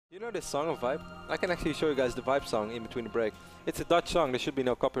You know this song of ViBE? I can actually show you guys the ViBE song in between the break. It's a Dutch song, there should be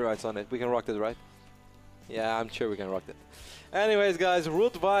no copyrights on it. We can rock it, right? Yeah, I'm sure we can rock it. Anyways guys,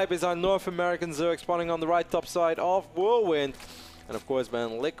 Root ViBE is our North American Zerg spawning on the right top side of Whirlwind. And of course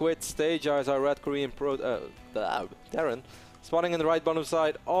man, Liquid TaeJa is our Red Korean pro Darren, spawning in the right bottom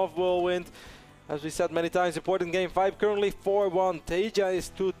side of Whirlwind. As we said many times, important game. ViBE currently 4-1, TaeJa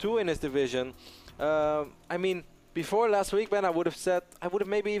is 2-2 in his division. I mean, before last week, man, I would have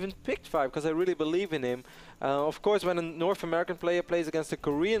maybe even picked ViBE because I really believe in him. Of course, when a North American player plays against a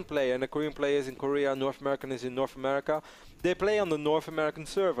Korean player, and the Korean player is in Korea, North American is in North America, they play on the North American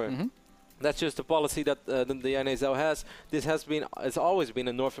server. That's just the policy that the NASL has. This has always been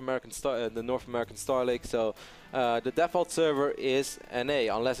a North American Star League. So the default server is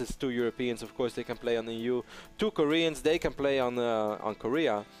NA, unless it's 2 Europeans. Of course, they can play on the EU. 2 Koreans, they can play on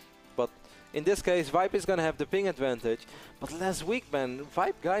Korea. But in this case, ViBE is gonna have the ping advantage. But last week, man,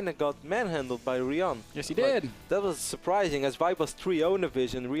 ViBE kinda got manhandled by Rion. Yes, he did. That was surprising, as ViBE was 3-0 in the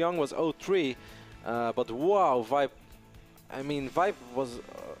division. Rion was 0-3. But wow, ViBE. I mean, ViBE was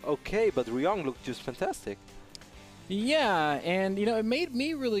okay, but Rion looked just fantastic. Yeah, and you know, it made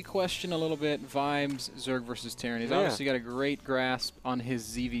me really question a little bit ViBE's Zerg versus Terran. He's obviously got a great grasp on his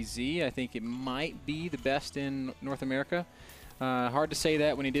ZVZ. I think it might be the best in North America. Hard to say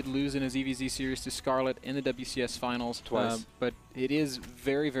that when he did lose in his EVZ series to Scarlet in the WCS finals twice. But it is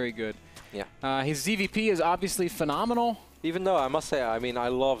very, very good. Yeah. His ZVP is obviously phenomenal. Even though I must say, I mean, I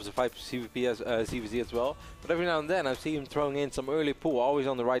love the ViBE CVP as CVZ as well. But every now and then I see him throwing in some early pull, always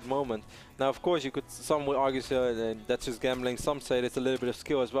on the right moment. Now, of course, some would argue that's just gambling. Some say it's a little bit of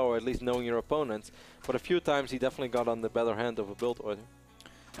skill as well, or at least knowing your opponents. But a few times he definitely got on the better hand of a build order.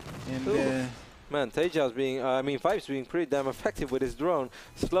 And man, TaeJa's ViBE's being pretty damn effective with his drone,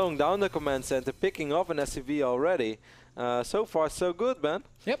 slowing down the command center, picking up an SCV already. So far, so good, man.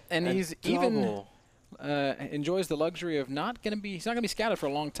 Yep, and he's even enjoys the luxury of he's not gonna be scouted for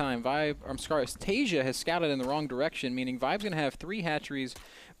a long time. TaeJa has scouted in the wrong direction, meaning ViBE's gonna have 3 hatcheries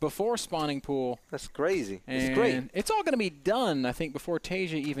before spawning pool. That's crazy. And it's great. It's all gonna be done, I think, before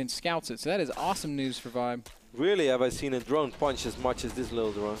TaeJa even scouts it. So that is awesome news for ViBE. Really, have I seen a drone punch as much as this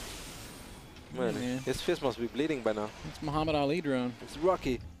little drone? Man, yeah. His fist must be bleeding by now. It's Muhammad Ali drone. It's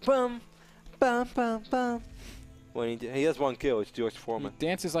Rocky. Bum, bum, bum, bum. When he has 1 kill, it's George Foreman. He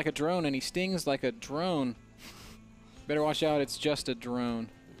dances like a drone and he stings like a drone. Better watch out, it's just a drone.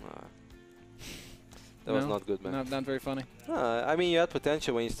 That was not good, man. Not very funny. I mean, you had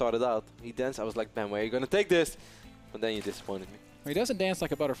potential when you started out. He danced, I was like, man, where are you going to take this? But then you disappointed me. Well, he doesn't dance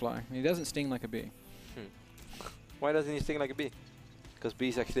like a butterfly. He doesn't sting like a bee. Why doesn't he sting like a bee? Because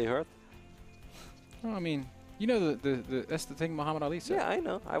bees actually hurt? Well, I mean, you know that's the thing Muhammad Ali said. Yeah, I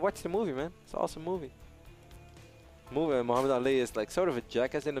know. I watched the movie, man. It's an awesome movie. Muhammad Ali is like sort of a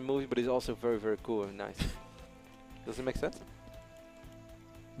jackass in the movie, but he's also very, very cool and nice. Does it make sense?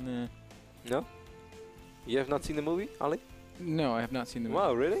 Nah. No? You have not seen the movie, Ali? No, I have not seen the movie.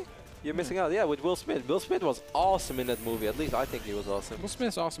 Wow, really? You're missing out. Yeah, with Will Smith. Will Smith was awesome in that movie. At least I think he was awesome. Will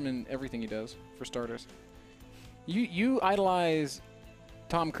Smith's awesome in everything he does, for starters. You idolize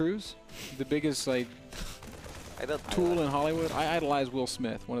Tom Cruise, the biggest tool in Hollywood. I idolize Will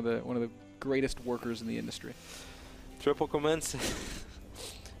Smith, one of the greatest workers in the industry. Triple comments.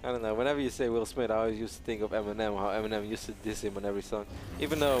 I don't know. Whenever you say Will Smith, I always used to think of Eminem, how Eminem used to diss him on every song.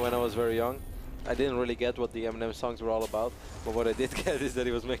 Even though when I was very young, I didn't really get what the Eminem songs were all about. But what I did get is that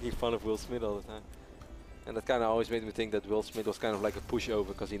he was making fun of Will Smith all the time. And that kind of always made me think that Will Smith was kind of like a pushover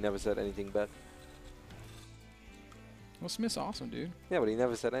because he never said anything bad. Will Smith's awesome, dude. Yeah, but he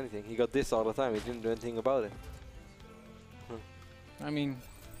never said anything. He got dissed all the time. He didn't do anything about it. I mean,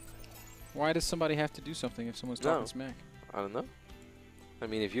 why does somebody have to do something if someone's talking smack? I don't know. I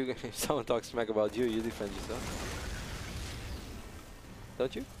mean, if someone talks smack about you, you defend yourself.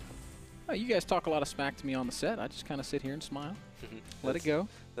 Don't you? Oh, you guys talk a lot of smack to me on the set. I just kind of sit here and smile. Let it go.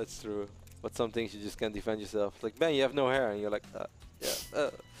 That's true. But some things you just can't defend yourself. Like, Ben, you have no hair. And you're like, yeah,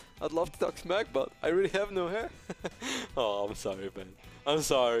 I'd love to talk smack, but I really have no hair. Oh, I'm sorry, Ben. I'm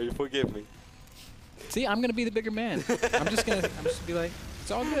sorry. Forgive me. See, I'm gonna be the bigger man. I'm just gonna be like,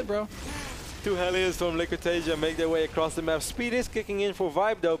 it's all good, bro. 2 Hellions from Liquid TaeJa make their way across the map. Speed is kicking in for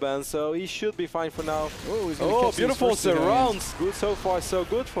ViBE though, Ben, so he should be fine for now. Oh, beautiful surrounds. Good so far, so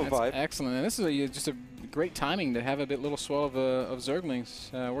good for ViBE. Excellent, and this is just a great timing to have a little swell of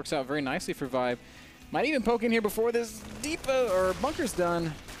Zerglings. Works out very nicely for ViBE. Might even poke in here before this deep or bunker's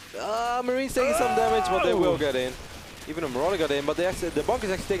done. Marine's taking some damage, but they will get in. Even a Marauder got in, but the bunker's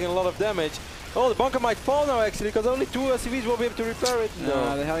actually taking a lot of damage. Oh, the bunker might fall now, actually, because only 2 SCVs will be able to repair it.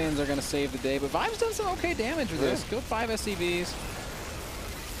 No, the Hellions are going to save the day, but ViBE's done some okay damage with this. Killed 5 SCVs.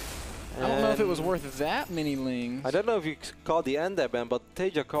 it was worth that many lings. I don't know if you caught the end there, Ben, but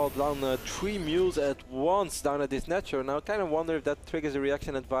TaeJa called down 3 mules at once down at this Nature. Now I kind of wonder if that triggers a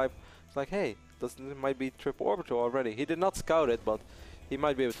reaction at ViBE. It's like, hey, it might be triple orbital already. He did not scout it, but he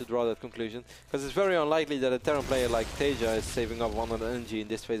might be able to draw that conclusion. Because it's very unlikely that a Terran player like TaeJa is saving up 100 energy in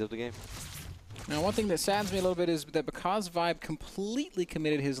this phase of the game. Now, one thing that saddens me a little bit is that because ViBE completely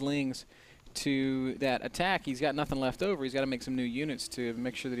committed his lings to that attack, he's got nothing left over. He's got to make some new units to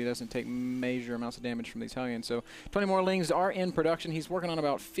make sure that he doesn't take major amounts of damage from these Hellions. So 20 more lings are in production. He's working on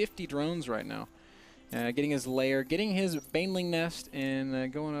about 50 drones right now. Getting his lair, getting his Baneling nest,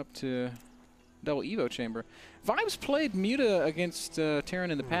 and going up to double Evo chamber. ViBE's played Muta against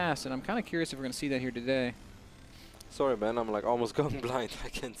Terran in the past, and I'm kind of curious if we're going to see that here today. Sorry, man, I'm like almost going blind. I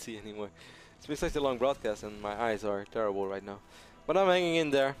can't see anymore. It's been such a long broadcast, and my eyes are terrible right now. But I'm hanging in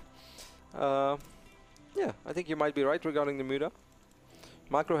there. Yeah, I think you might be right regarding the Muta.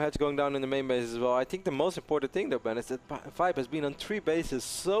 Macro hedge going down in the main base as well. I think the most important thing though, Ben, is that ViBE has been on 3 bases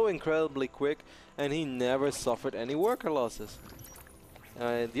so incredibly quick, and he never suffered any worker losses.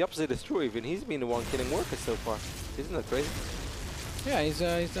 The opposite is true even. He's been the one killing workers so far. Isn't that crazy? Yeah, he's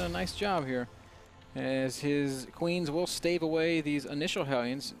done a nice job here. As his queens will stave away these initial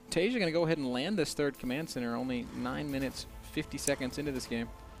Hellions. TaeJa going to go ahead and land this 3rd command center only 9 minutes, 50 seconds into this game.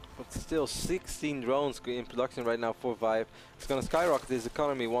 But still 16 drones in production right now for ViBE. It's going to skyrocket his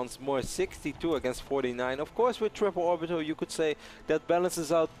economy once more. 62 against 49. Of course, with triple orbital, you could say that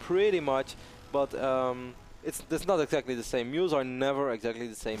balances out pretty much. But it's not exactly the same. Mules are never exactly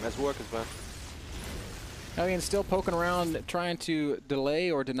the same as workers, man. Hellions still poking around, trying to delay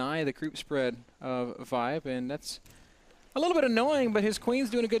or deny the creep spread of ViBE, and that's a little bit annoying, but his queen's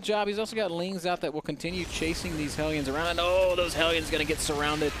doing a good job. He's also got lings out that will continue chasing these Hellions around. Oh, those Hellions going to get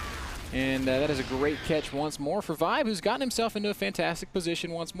surrounded. And that is a great catch once more for ViBE, who's gotten himself into a fantastic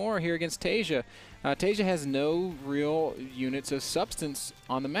position once more here against TaeJa. TaeJa has no real units of substance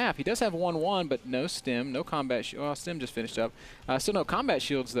on the map. He does have 1-1, but no stem, no combat shield. Well, stem just finished up. Still no combat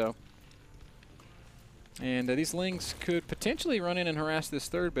shields, though. And these lings could potentially run in and harass this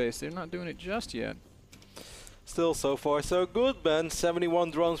 3rd base. They're not doing it just yet. Still, so far, so good, Ben.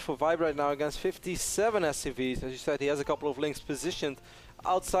 71 drones for ViBE right now against 57 SCVs. As you said, he has a couple of links positioned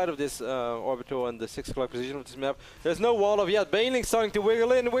outside of this orbital and the 6 o'clock position of this map. There's no wall of yet. Baneling starting to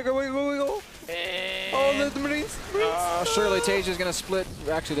wiggle in. Wiggle, wiggle, wiggle. Oh, the Marines. Surely TaeJa's going to split.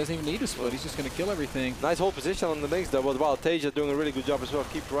 Actually, doesn't even need to split. He's just going to kill everything. Nice whole position on the links, though. But wow, TaeJa doing a really good job as well.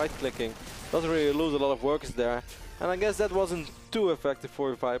 Keep right-clicking. Doesn't really lose a lot of workers there. And I guess that wasn't too effective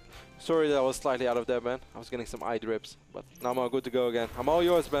for ViBE. Sorry that I was slightly out of there, Ben. I was getting some eye drips. But now I'm all good to go again. I'm all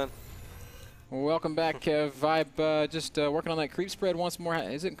yours, Ben. Welcome back, ViBE. Just working on that creep spread once more.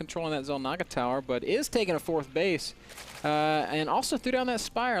 Isn't controlling that Zelnaga tower, but is taking a 4th base. And also threw down that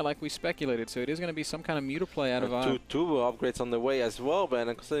Spire like we speculated. So it is going to be some kind of Muta play out of ViBE. 2 upgrades on the way as well, Ben.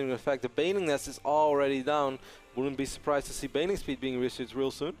 And considering the fact the Baneling nest is already down, wouldn't be surprised to see Baneling speed being researched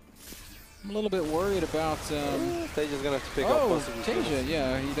real soon. I'm a little bit worried about... TaeJa's going to have to pick up possibly. TaeJa,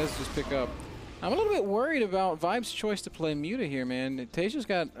 yeah, he does just pick up. I'm a little bit worried about ViBE's choice to play Muta here, man. TaeJa's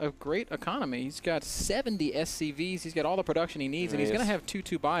got a great economy. He's got 70 SCVs. He's got all the production he needs, and he's going to have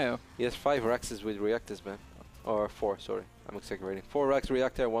 2-2 bio. He has 5 Rexes with reactors, man. Or 4, sorry. I'm exaggerating. 4 Rex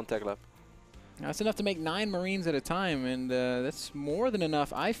reactor, 1 tech lab. That's enough to make 9 Marines at a time, and that's more than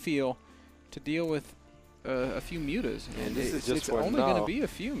enough, I feel, to deal with a few Mutas. And it's only going to be a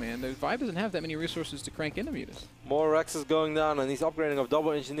few, man. The ViBE doesn't have that many resources to crank into Mutas. More Rexes going down, and he's upgrading of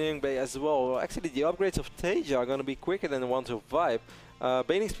double engineering bay as well. Actually, the upgrades of TaeJa are going to be quicker than the ones of ViBE.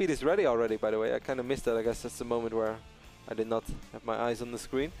 Baneling speed is ready already, by the way. I kind of missed that. I guess that's the moment where I did not have my eyes on the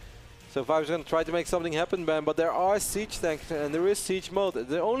screen. So ViBE's going to try to make something happen, Ben. But there are siege tanks, and there is siege mode.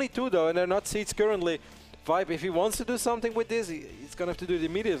 There are only 2, though, and they're not siege currently. ViBE, if he wants to do something with this, he's going to have to do it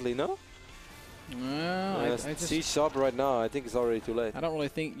immediately, no? Well, siege up right now. I think it's already too late. I don't really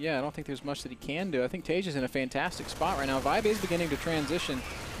think, I don't think there's much that he can do. I think TaeJa's in a fantastic spot right now. ViBE is beginning to transition.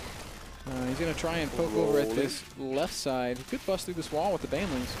 He's going to try and poke over at this left side. He could bust through this wall with the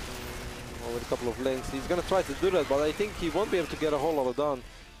Banelings. Well, with a couple of links. He's going to try to do that, but I think he won't be able to get a whole lot of done.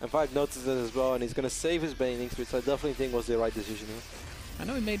 And ViBE notices it as well, and he's going to save his Banelings, which I definitely think was the right decision here. I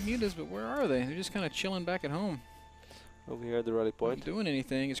know he made Mutas, but where are they? They're just kind of chilling back at home. Over here at the rally point. Not doing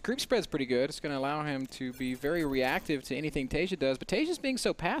anything. His creep spread's pretty good. It's going to allow him to be very reactive to anything TaeJa does. But TaeJa's being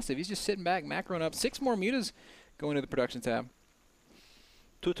so passive. He's just sitting back, macroing up. 6 more Mutas going to the production tab.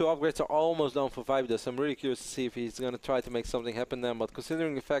 2 upgrades are almost done for ViBE, so I'm really curious to see if he's going to try to make something happen then. But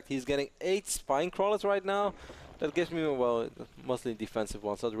considering the fact he's getting 8 spine crawlers right now, that gives me, well, mostly defensive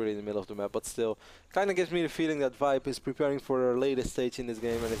ones, not really in the middle of the map, but still, kind of gives me the feeling that ViBE is preparing for their latest stage in this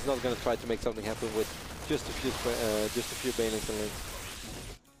game, and it's not going to try to make something happen with just a few banelings and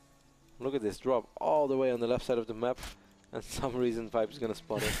links. Look at this drop all the way on the left side of the map, and for some reason ViBE is going to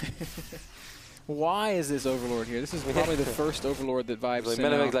spot it. Why is this Overlord here? This is probably the first Overlord that ViBE like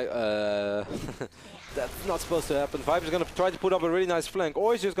sent out. Like, that's not supposed to happen. ViBE is going to try to put up a really nice flank,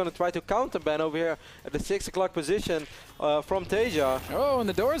 or he's just going to try to counter ban over here at the 6 o'clock position from TaeJa. Oh, and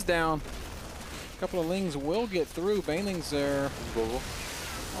the door's down. A couple of lings will get through. Banelings are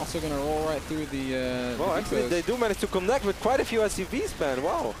also going to roll right through the well, actually, they do manage to connect with quite a few SCVs, man.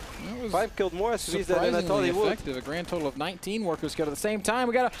 Wow. ViBE killed more SCVs than I thought he would. Effective. A grand total of 19 workers killed at the same time.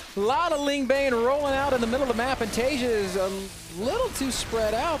 We got a lot of Ling Bane rolling out in the middle of the map, and TaeJa is a little too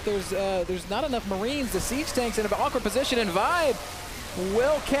spread out. There's not enough Marines. The siege tank's in an awkward position, and ViBE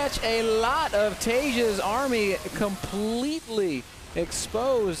will catch a lot of TaeJa's army completely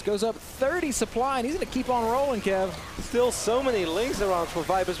exposed. Goes up 30 supply, and he's going to keep on rolling, Kev. Still so many links around for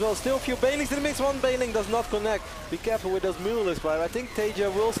ViBE as well. Still a few banelings in the mix. One baneling does not connect. Be careful with those mules, ViBE. I think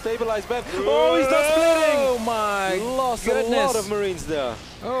TaeJa will stabilize Ben. Oh, he's not splitting! Oh my Lost goodness. a lot of Marines there.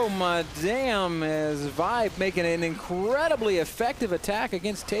 Oh my damn, as ViBE making an incredibly effective attack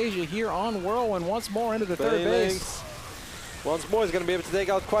against TaeJa here on Whirlwind once more into the third base. Once more, he's going to be able to take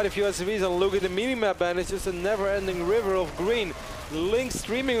out quite a few SCVs, and look at the mini-map, man. It's just a never-ending river of green. Links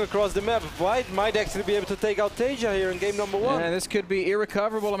streaming across the map. ViBE might actually be able to take out TaeJa here in game number 1. Yeah, this could be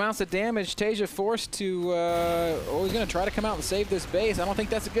irrecoverable amounts of damage. TaeJa forced to, oh, he's going to try to come out and save this base. I don't think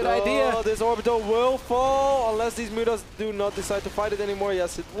that's a good idea. This orbital will fall, unless these mutas do not decide to fight it anymore.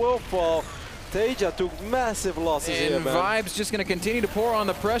 Yes, it will fall. TaeJa took massive losses here, man. ViBE's just going to continue to pour on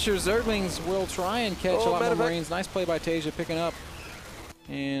the pressure. Zerglings will try and catch a lot more Marines. Nice play by TaeJa, picking up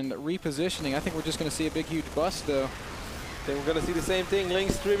and repositioning. I think we're just going to see a big, huge bust, though. I think we're going to see the same thing.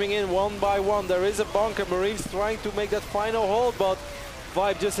 Links streaming in one by one. There is a bunker. Marines trying to make that final hold, but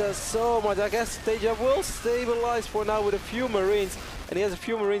ViBE just has so much. I guess TaeJa will stabilize for now with a few Marines. And he has a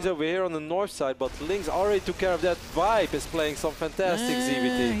few Marines over here on the north side, but Links already took care of that. ViBE is playing some fantastic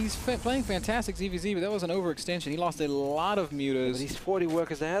ZVT. He's playing fantastic ZVZ, but that was an overextension. He lost a lot of mutas. Yeah, but he's 40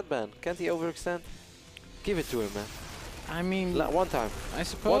 workers ahead, man. Can't he overextend? Give it to him, man. I mean, one time. I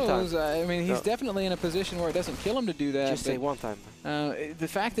suppose. I mean, he's definitely in a position where it doesn't kill him to do that. Just say one time. The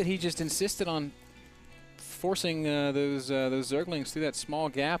fact that he just insisted on forcing those Zerglings through that small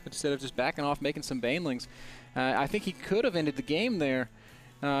gap instead of just backing off, making some Banelings, I think he could have ended the game there.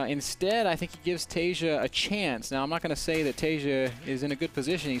 Instead, I think he gives TaeJa a chance. Now, I'm not going to say that TaeJa is in a good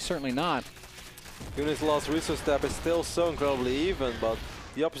position. He's certainly not. Unit's last resource tab is still so incredibly even, but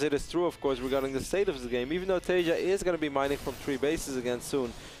the opposite is true, of course, regarding the state of the game. Even though TaeJa is going to be mining from 3 bases again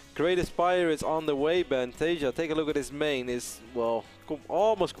soon. Great Aspire is on the way, Ben. TaeJa, take a look at his main. Is, well,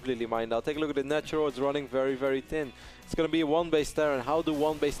 almost completely mined out. Take a look at the natural. It's running very, very thin. It's going to be a 1-base Terran. How do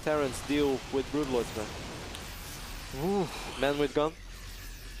 1-base Terrans deal with Broodlords, man? Ooh. Man with gun?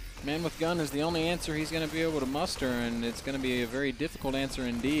 Man with gun is the only answer he's going to be able to muster, and it's going to be a very difficult answer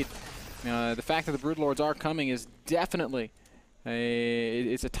indeed. The fact that the Broodlords are coming is definitely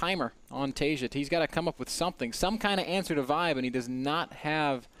it's a timer on TaeJa. He's got to come up with something, some kind of answer to ViBE, and he does not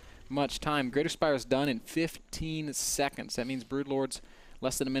have much time. Greater Spire is done in 15 seconds. That means Broodlords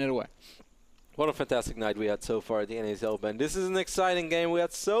less than a minute away. What a fantastic night we had so far at the NASL, Ben. This is an exciting game. We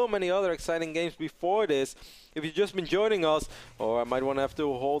had so many other exciting games before this. If you've just been joining us, or I might want to have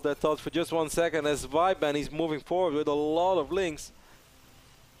to hold that thought for just 1 second, as ViBE, Ben, he's moving forward with a lot of links.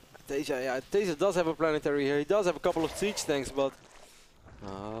 TaeJa, yeah, TaeJa does have a planetary here. He does have a couple of siege tanks, but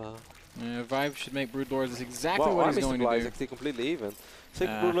ViBE should make Broodlords. That's exactly what he's going to do. Is actually completely even. 6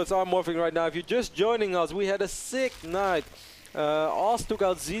 Broodlords are morphing right now. If you're just joining us, we had a sick night. Oz took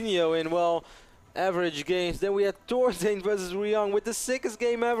out Zinio in, well, average games. Then we had Torzane versus Ryung with the sickest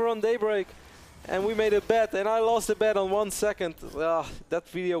game ever on Daybreak. And we made a bet, and I lost the bet on 1 second. That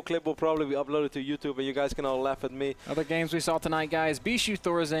video clip will probably be uploaded to YouTube, and you guys can all laugh at me. Other games we saw tonight, guys. Bishu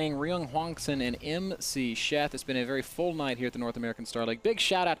Thorzang, Ryung Hwangson, and MC Sheth. It's been a very full night here at the North American Star League. Big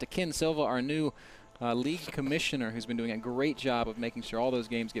shout out to Ken Silva, our new league commissioner, who's been doing a great job of making sure all those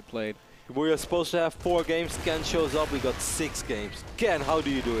games get played. We were supposed to have 4 games. Ken shows up. We got 6 games. Ken, how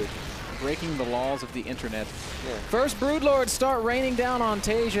do you do it? Breaking the laws of the internet. Yeah. First Broodlords start raining down on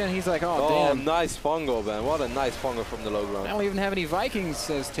TaeJa, and he's like, oh, damn. Nice fungo, man. What a nice fungo from the low ground. I don't even have any Vikings,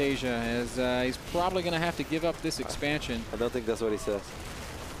 says TaeJa, as he's probably going to have to give up this expansion. I don't think that's what he says.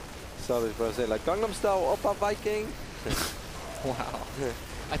 Saw this bro say, like, Gangnam Style, Oppa Viking. Wow.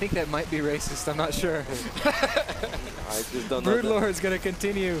 I think that might be racist. I'm not sure. I just don't know. Brood that. Lore is going to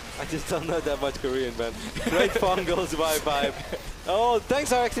continue. I just don't know. Brood Lore is going to continue. I just don't know that much Korean, man. Great fungals by ViBE. Oh,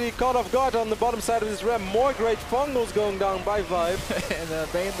 thanks are actually caught off guard on the bottom side of this ramp. More great fungals going down by ViBE. And the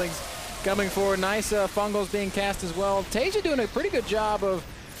Banelings coming forward. Nice fungals being cast as well. TaeJa doing a pretty good job of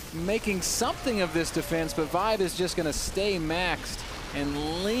making something of this defense, but ViBE is just going to stay maxed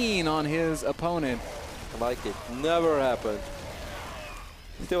and lean on his opponent. I like it. Never happened.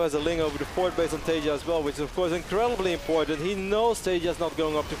 Still has a link over the fourth base on TaeJa as well, which is of course incredibly important. He knows TaeJa's not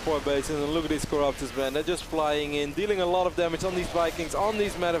going up to fourth base, and look at these Corruptors, man. They're just flying in, dealing a lot of damage on these Vikings, on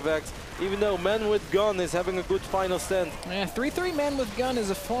these medevacs, even though Man with Gun is having a good final stand. Yeah, 3-3 Man with Gun is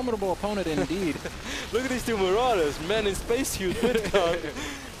a formidable opponent indeed. Look at these two Marauders. Man in spacesuit with gun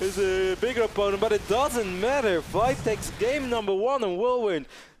is a bigger opponent, but it doesn't matter. ViBE takes game number 1 on Whirlwind.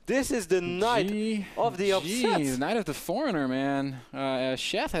 This is the night of the upset. The night of the foreigner, man.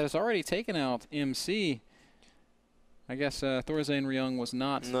 Sheth has already taken out MC. I guess Thorzain Ryung was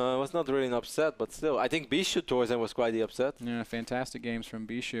not. No, it was not really an upset, but still. I think Bishu Thorzain was quite the upset. Yeah, fantastic games from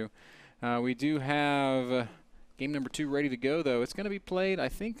Bishu. We do have game number 2 ready to go, though. It's going to be played, I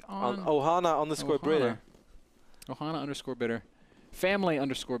think, on Ohana_Britter. Ohana_Bitter.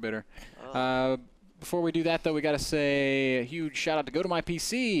 Family_Bitter. Before we do that, though, we got to say a huge shout out to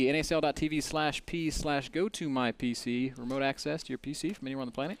GoToMyPC, NASL.TV/P/GoToMyPC. Remote access to your PC from anywhere on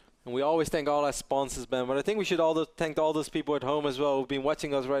the planet. And we always thank all our sponsors, Ben, but I think we should also thank all those people at home as well who've been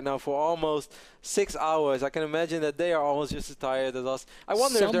watching us right now for almost 6 hours. I can imagine that they are almost just as tired as us. I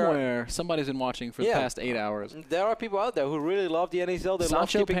wonder if there are somebody's been watching for the past 8 hours. There are people out there who really love the NASL. They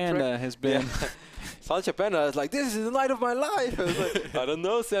love Sancho Panda has been. Yeah. Sancho Panda is like, this is the night of my life. I was like, I don't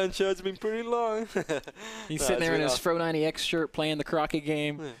know, Sancho. It's been pretty long. He's sitting there in his Fro 90X shirt playing the Crocky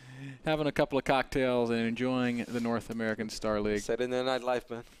game, having a couple of cocktails and enjoying the North American Star League. Saturday Night Live,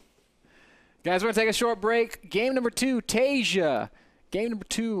 man. Guys, we're going to take a short break. Game number 2, TaeJa. Game number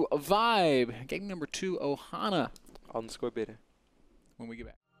 2, ViBE. Game number 2, Ohana. _Bitter. When we get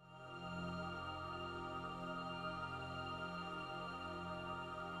back.